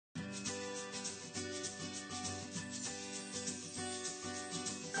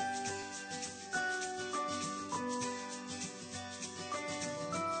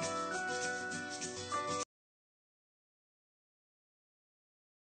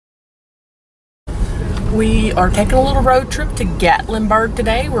We are taking a little road trip to Gatlinburg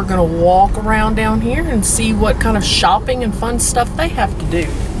today. We're going to walk around down here and see what kind of shopping and fun stuff they have to do.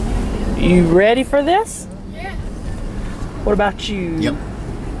 You ready for this? Yeah. What about you? Yep.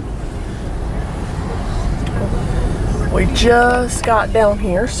 We just got down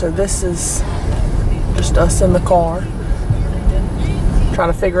here, so this is just us in the car.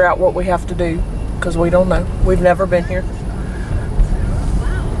 Trying to figure out what we have to do, because we don't know. We've never been here.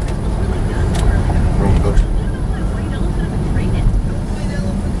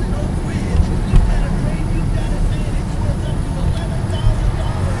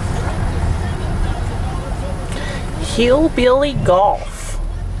 Hillbilly Golf.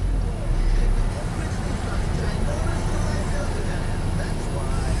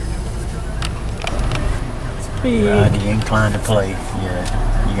 Ride the incline to play.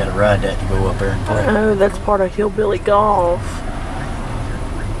 Yeah, you got to ride that to go up there and play. Oh, that's part of Hillbilly Golf. I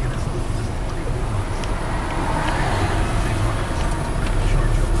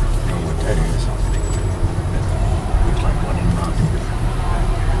don't know what that is. Looks like one in mountain.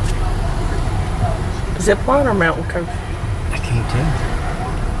 Zip line or mountain coast? I can't tell.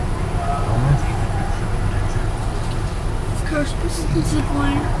 Of course, this is the zip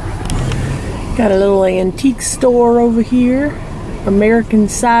line. Got a little antique store over here. American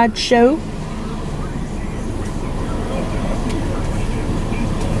Sideshow.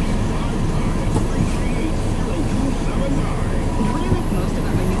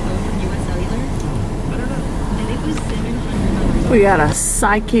 We got a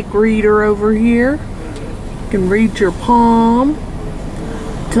psychic reader over here. You can read your palm,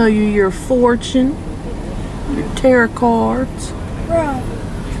 tell you your fortune, your tarot cards. Bro.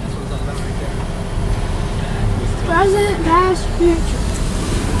 Present, past, future.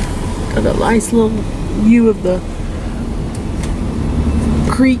 Got a nice little view of the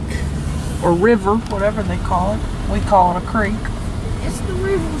creek or river, whatever they call it. We call it a creek. It's the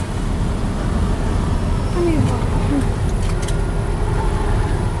river. I mean,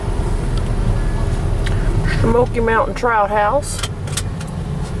 Smoky Mountain Trout House.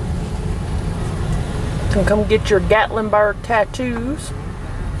 You can come get your Gatlinburg tattoos.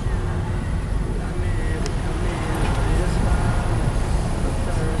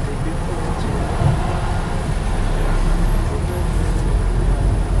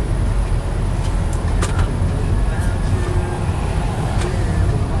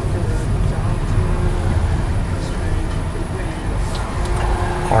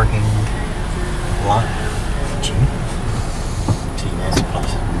 Parking lot. Gee. See, that's the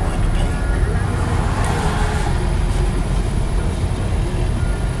place I'm going to pay.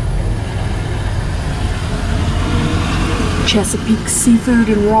 Chesapeake Seafood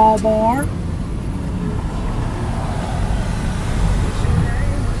and Raw Bar.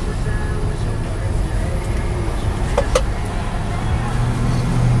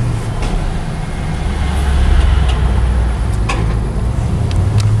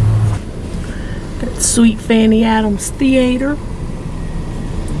 Sweet Fanny Adams Theater.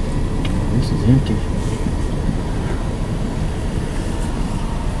 This is empty.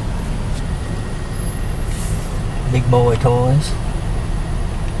 Big Boy Toys.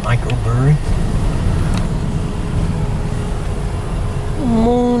 Microbrewery.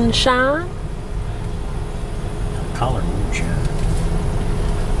 Moonshine. Collar moonshine.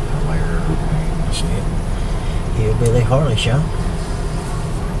 Where is it? Hillbilly Harley Shop.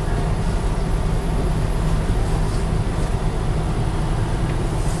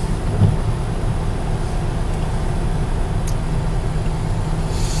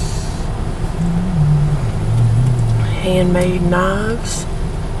 Handmade knives.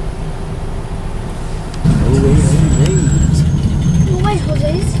 no way,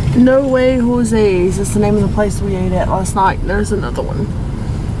 Jose's. No Way Jose's. That's the name of the place we ate at last night. There's another one.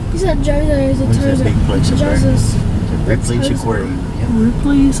 You said Jose's. What's that big place up there? Jose's. Ripley's Aquarium. Yep.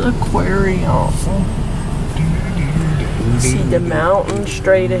 Ripley's Aquarium. See the mountain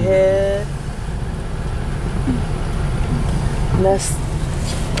straight ahead. And that's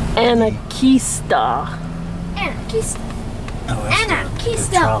Anarchista. Anarchista. Oh, that's Anarchista.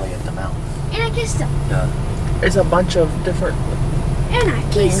 the trolley at the mountain. Anarchista. There's a bunch of different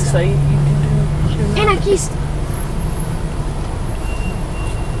things Anarchista. that you can do. Anarchista.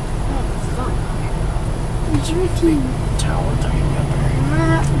 Drinking. Tower thing up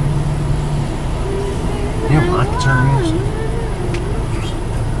there. You know what my concern is?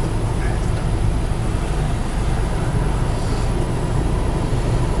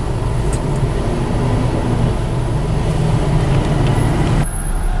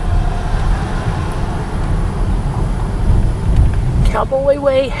 Cowboy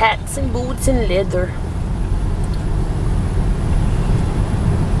way hats and boots and leather.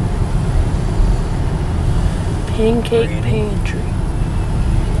 Pancake Granny. Pantry.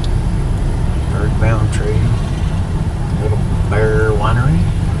 Earthbound Trading. Little Bear Winery.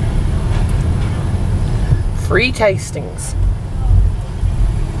 Free tastings.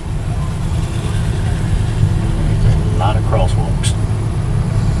 A lot of crosswalks.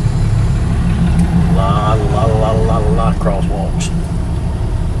 A lot of crosswalks.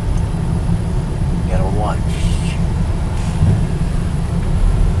 You gotta watch.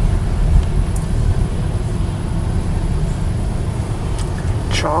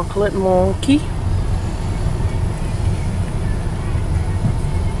 Chocolate Monkey.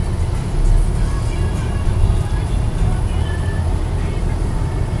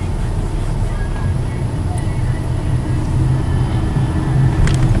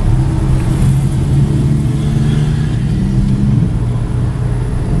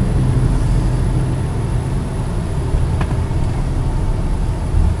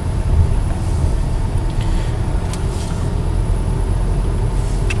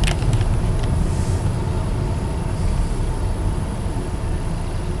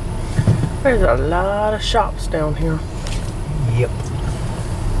 There's a lot of shops down here. Yep.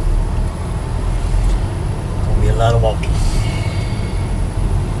 Gonna be a lot of walking.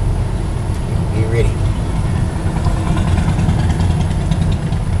 Be ready.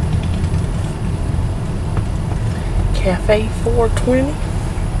 Cafe 420.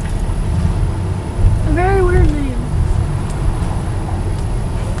 A very weird name.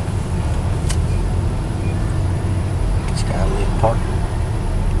 Skylift Park.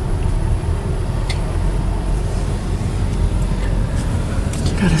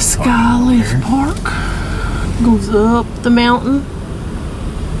 Got a Skylift Park. Goes up the mountain.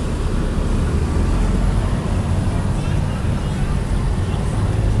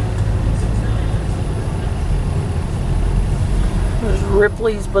 There's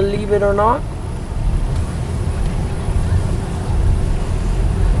Ripley's Believe It or Not.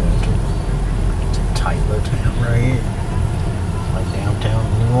 It's a tight little town right here. Like downtown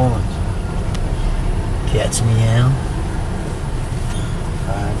New Orleans. Cats meow.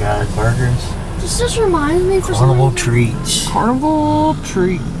 Five Guys Burgers. This just reminds me for some Carnival reason. Treats. Carnival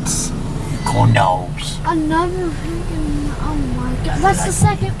Treats. Corn dogs. Another freaking. Oh my god. That's the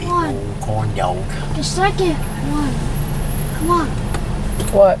second Big one. old corn dog. The second one. Come on.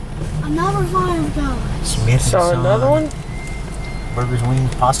 What? Another Five Guys. Smith and So Son. another one? Burgers,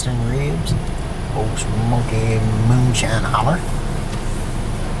 wings, pasta, and ribs. Old Smoky Moonshine Holler.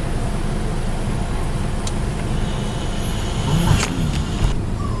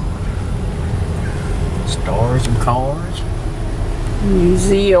 Stars and Cars.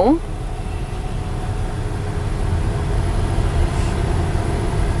 Museum.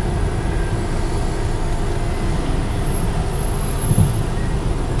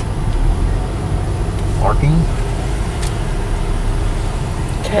 Parking.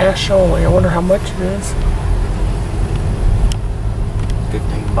 Cash only. I wonder how much it is.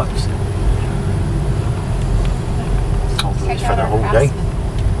 $15. Hopefully it's for the whole day.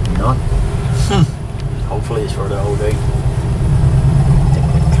 Not. Hopefully it's for the whole day. I think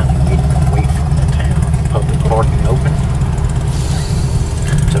they're kind of getting away from the town. Public parking open.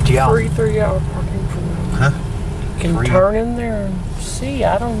 It's up to y'all. Free 3-hour parking for them. Huh? You can Free turn in there and see.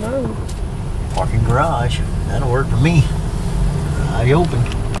 I don't know. parking garage. That'll work for me. I open.